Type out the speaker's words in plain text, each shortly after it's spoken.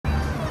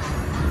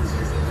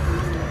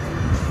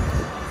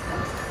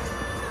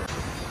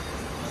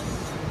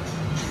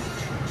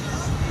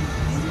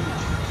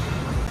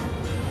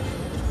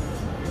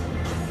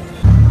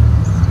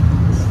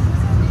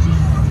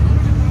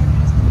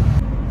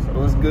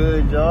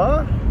good,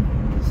 y'all?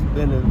 It's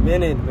been a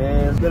minute,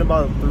 man. It's been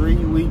about 3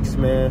 weeks,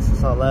 man,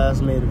 since I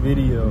last made a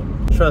video.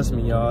 Trust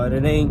me, y'all,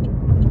 it ain't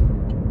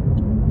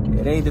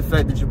the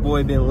fact that your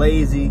boy been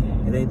lazy.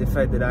 It ain't the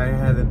fact that I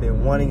haven't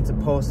been wanting to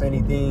post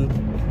anything.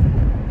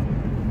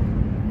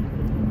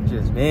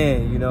 Just,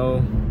 man, you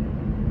know,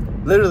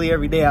 literally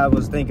every day I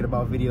was thinking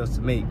about videos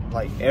to make.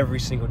 Like every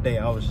single day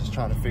I was just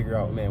trying to figure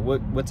out, man,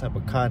 what type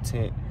of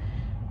content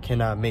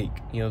can I make?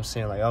 You know what I'm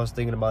saying? Like I was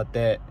thinking about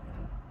that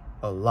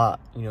a lot,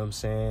 you know what I'm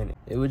saying?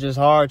 It was just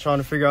hard trying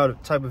to figure out the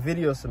type of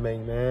videos to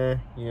make, man.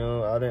 You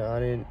know, I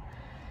didn't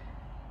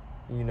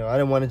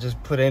want to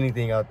just put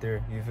anything out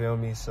there, you feel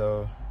me?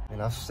 So,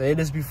 and I've said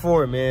this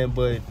before, man,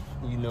 but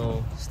you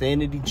know,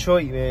 staying in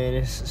Detroit, man,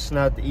 it's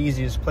not the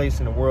easiest place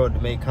in the world to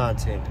make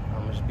content.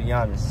 I'm just be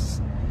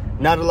honest.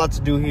 Not a lot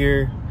to do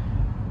here.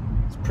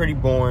 It's pretty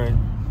boring.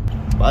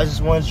 But I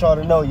just wanted y'all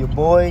to know your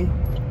boy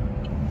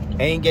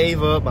ain't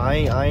gave up. I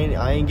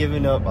ain't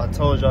giving up. I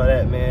told y'all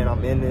that, man.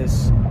 I'm in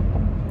this.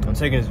 I'm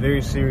taking this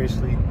very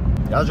seriously.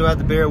 Y'all just have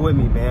to bear with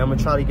me, man. I'm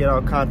gonna try to get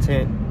out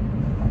content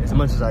as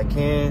much as I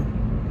can.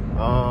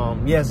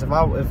 Yes, if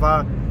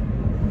I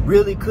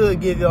really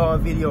could give y'all a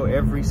video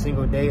every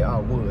single day, I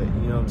would.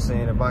 You know what I'm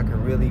saying? If I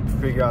could really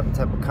figure out the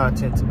type of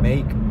content to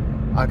make,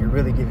 I could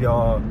really give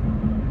y'all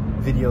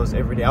videos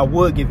every day. I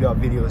would give y'all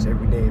videos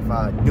every day if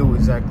I knew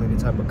exactly the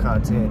type of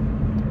content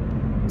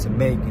to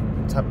make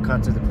and the type of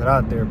content to put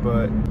out there.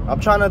 But I'm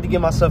trying not to give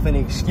myself any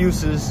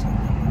excuses,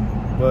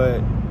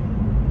 but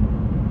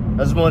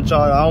I just want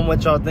y'all, I don't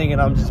want y'all thinking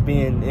I'm just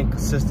being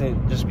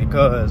inconsistent just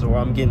because, or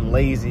I'm getting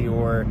lazy,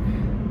 or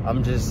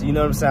I'm just, you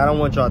know what I'm saying? I don't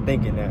want y'all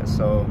thinking that.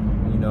 So,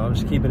 you know, I'm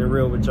just keeping it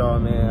real with y'all,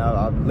 man.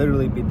 I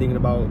literally be thinking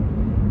about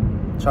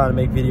trying to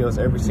make videos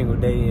every single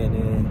day, and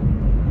then,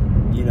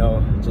 you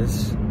know,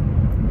 just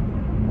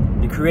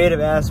the creative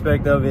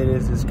aspect of it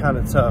is kind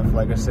of tough.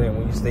 Like I said,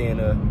 when you stay in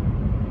a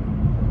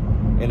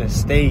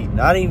state,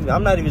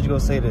 I'm not even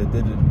gonna say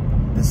the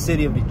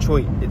city of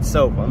Detroit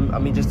itself. I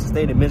mean, just the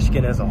state of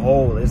Michigan as a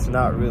whole, it's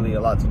not really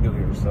a lot to do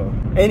here. So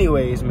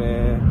anyways,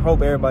 man,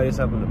 hope everybody's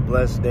having a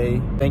blessed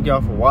day. Thank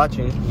y'all for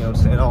watching. You know what I'm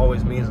saying? It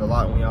always means a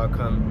lot when y'all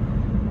come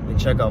and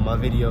check out my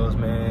videos,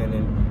 man.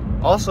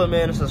 And also,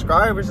 man, the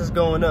subscribers is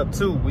going up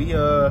too. We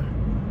I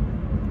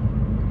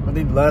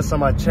think the last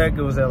time I checked,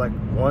 it was at like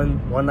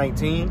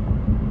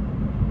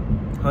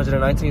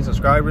 119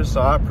 subscribers.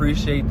 So I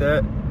appreciate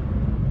that.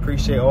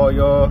 Appreciate all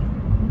y'all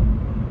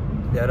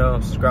that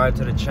subscribe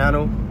to the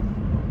channel.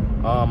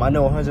 I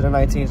know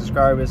 119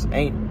 subscribers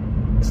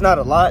it's not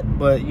a lot,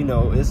 but you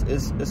know, it's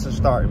a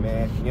start,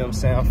 man. You know what I'm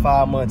saying? I'm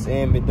 5 months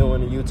in, been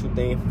doing the YouTube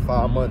thing for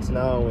 5 months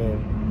now,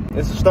 and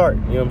it's a start.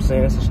 You know what I'm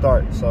saying? It's a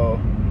start. So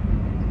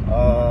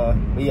but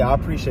yeah, I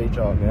appreciate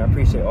y'all, man. I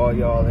appreciate all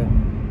y'all,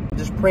 and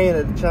just praying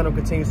that the channel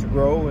continues to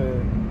grow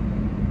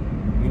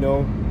and, you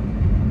know,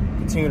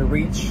 continue to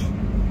reach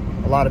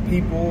a lot of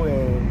people.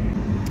 And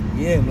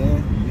yeah,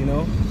 man, you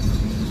know,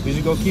 we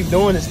just gonna keep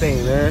doing this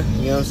thing, man.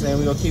 You know what I'm saying?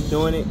 We gonna keep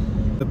doing it.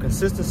 The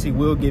consistency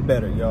will get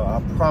better, y'all.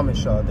 I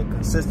promise y'all, the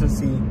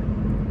consistency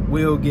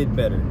will get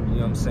better. You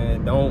know what I'm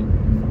saying?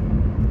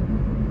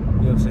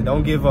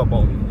 Don't give up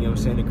on me. You know what I'm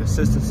saying? The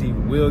consistency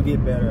will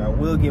get better. I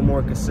will get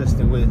more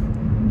consistent with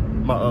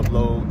my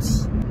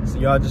uploads. So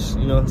y'all just,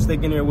 you know,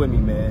 stick in there with me,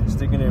 man.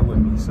 Stick in there with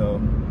me. So,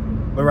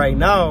 but right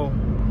now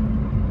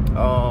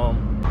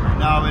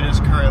it is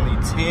currently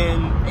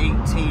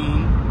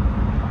 10:18.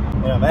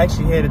 And I'm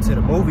actually headed to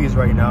the movies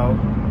right now.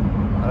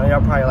 I know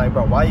y'all probably like,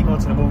 bro, why are you going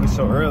to the movies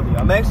so early?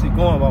 I'm actually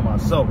going by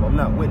myself. I'm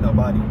not with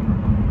nobody.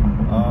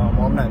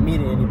 I'm not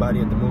meeting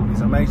anybody at the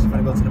movies. I'm actually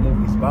gonna go to the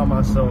movies by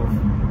myself.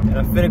 And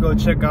I'm finna go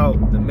check out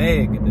the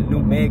new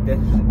Meg I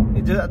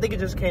think it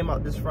just came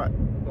out this Friday.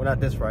 Well,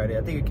 not this Friday.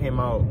 I think it came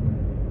out.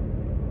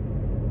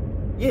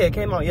 Yeah, it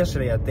came out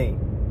yesterday, I think.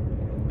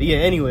 But yeah,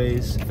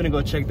 anyways, finna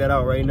go check that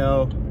out right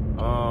now.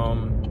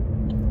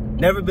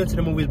 Never been to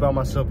the movies by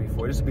myself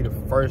before. This will be the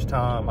first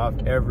time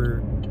I've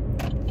ever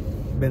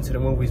been to the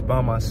movies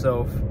by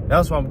myself.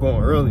 That's why I'm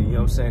going early, you know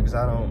what I'm saying? Because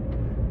I don't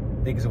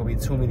think it's gonna be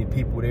too many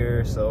people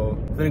there. So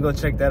I'm gonna go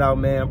check that out,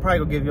 man. I'm probably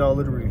gonna give y'all a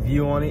little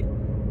review on it,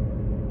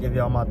 give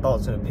y'all my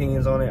thoughts and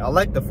opinions on it. I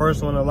like the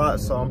first one a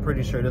lot, so I'm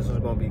pretty sure this one's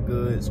gonna be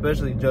good,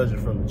 especially judging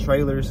from the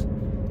trailers.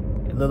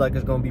 It looked like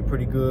it's gonna be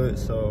pretty good.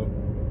 So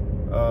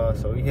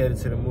so we headed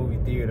to the movie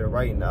theater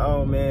right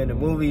now, man. The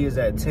movie is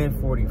at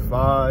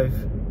 10:45,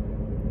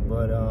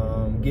 but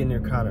getting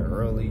there kind of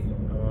early.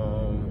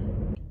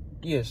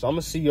 Yeah, so I'm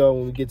gonna see y'all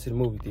when we get to the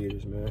movie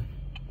theaters, man.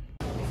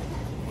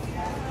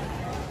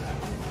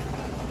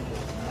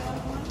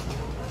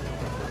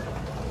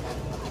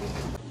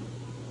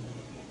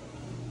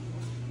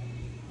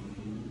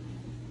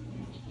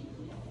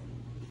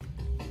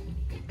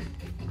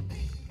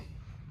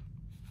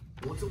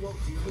 What's a walk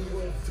to your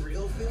world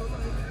thrill feel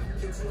like?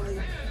 It's like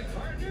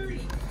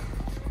partners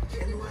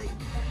and like.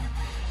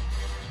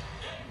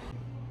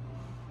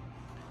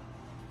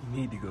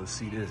 Need to go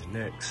see this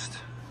next.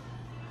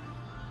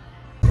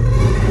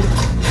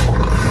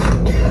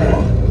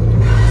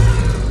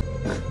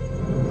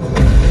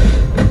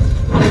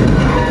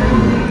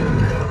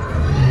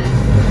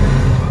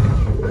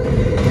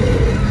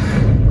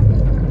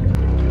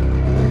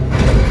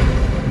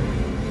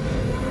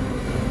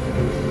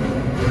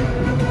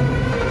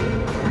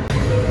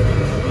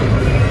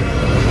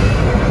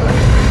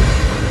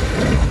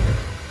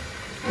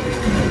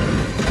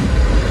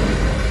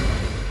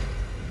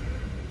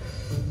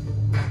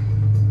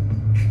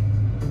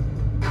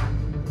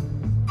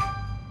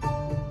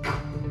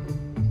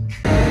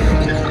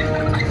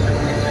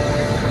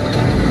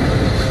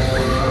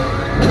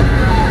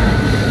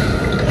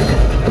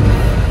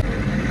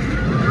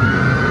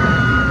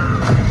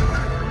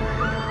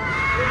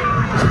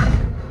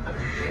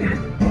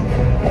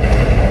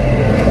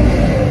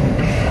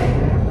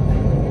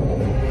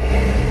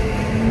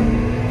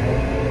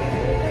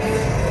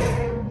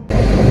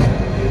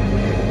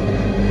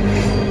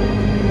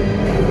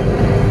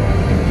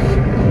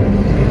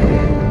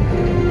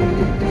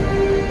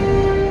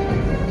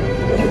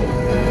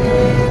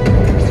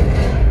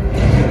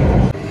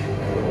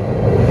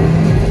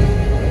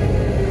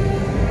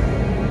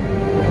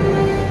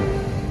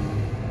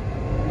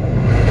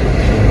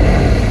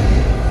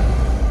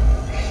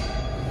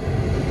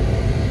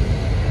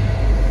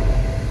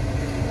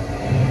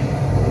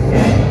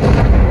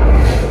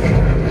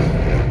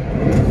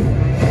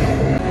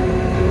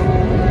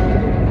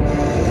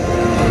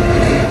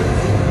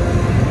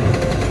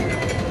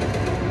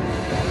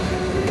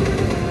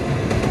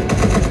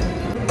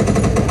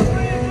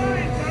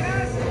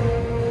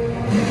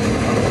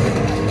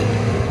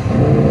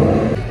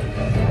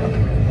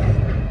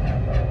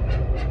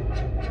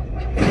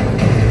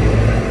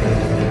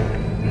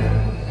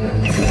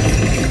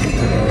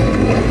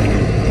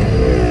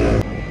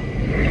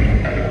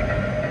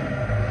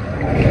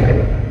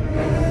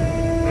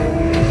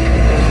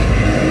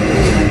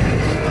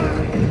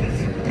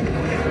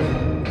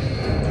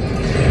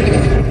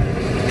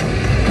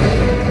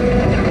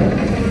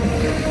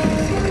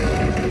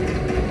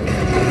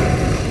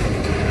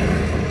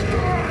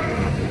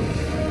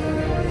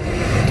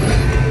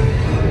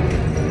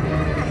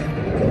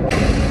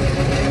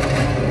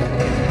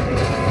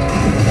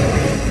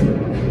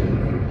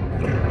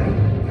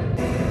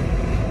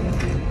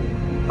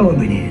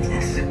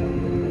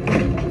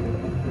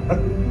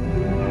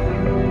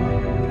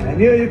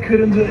 knew you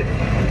couldn't do it.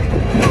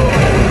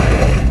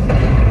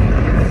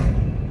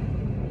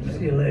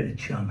 See you later,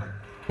 chum.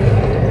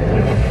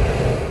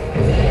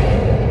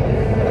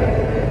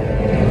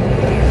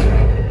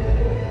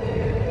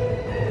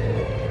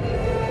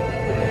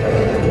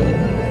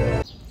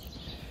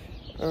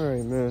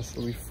 Alright, man,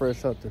 so we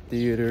fresh out the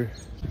theater.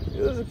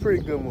 It was a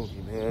pretty good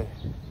movie, man.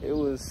 It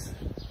was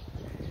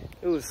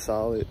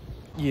solid.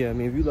 Yeah, I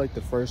mean, if you like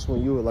the first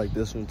one, you would like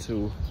this one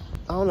too.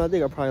 I don't know, I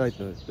think I probably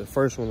like the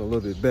first one a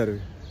little bit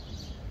better,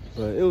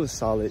 but it was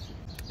solid.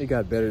 It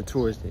got better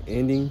towards the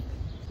ending.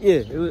 Yeah,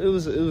 it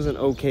was an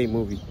okay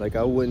movie. Like,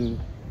 I wouldn't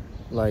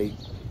like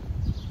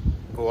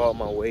go out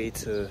my way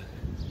to,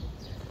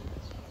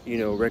 you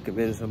know,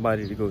 recommend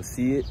somebody to go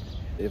see it.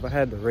 If I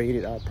had to rate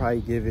it, I'd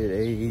probably give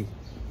it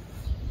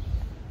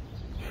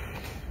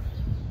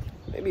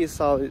maybe a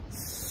solid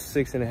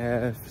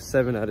 6.5,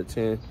 7 out of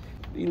 10.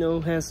 You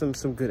know, has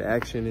some good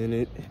action in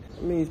it.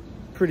 I mean,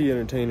 pretty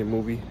entertaining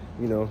movie,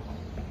 you know.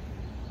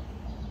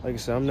 Like I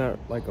said, I'm not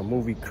like a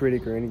movie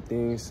critic or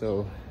anything,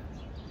 so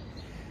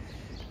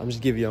I'm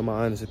just giving y'all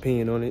my honest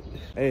opinion on it.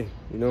 Hey,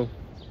 you know,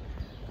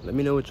 let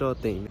me know what y'all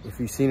think. If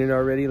you've seen it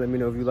already, let me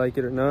know if you like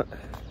it or not.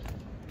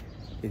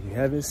 If you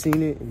haven't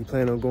seen it and you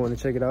plan on going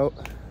to check it out,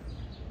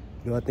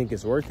 you know, I think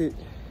it's worth it.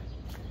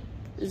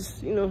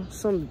 It's, you know,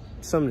 something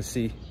to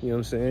see, you know what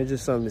I'm saying? It's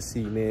just something to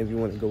see, man. If you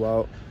want to go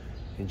out,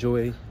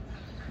 enjoy,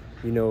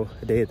 you know,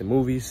 a day at the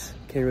movies,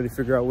 can't really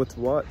figure out what to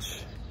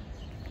watch,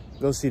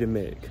 go see The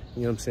Meg.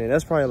 You know what I'm saying?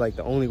 That's probably like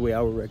the only way I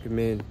would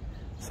recommend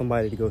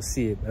somebody to go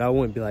see it. But I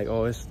wouldn't be like,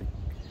 oh, it's the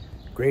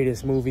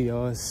greatest movie,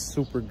 oh, it's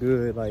super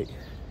good. Like,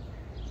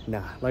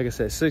 nah, like I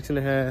said,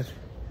 6.5,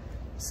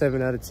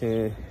 7 out of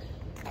 10.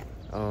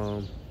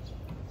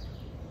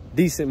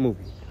 Decent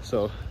movie.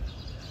 So,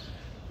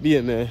 be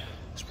it, man.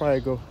 It's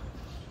probably go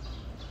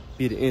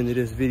be the end of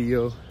this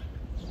video.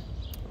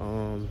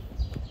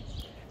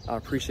 I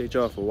appreciate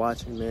y'all for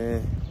watching,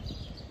 man,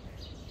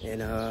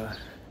 and I'm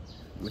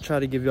gonna try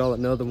to give y'all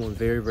another one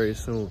very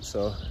soon.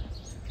 So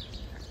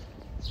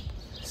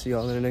see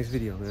y'all in the next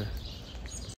video, man.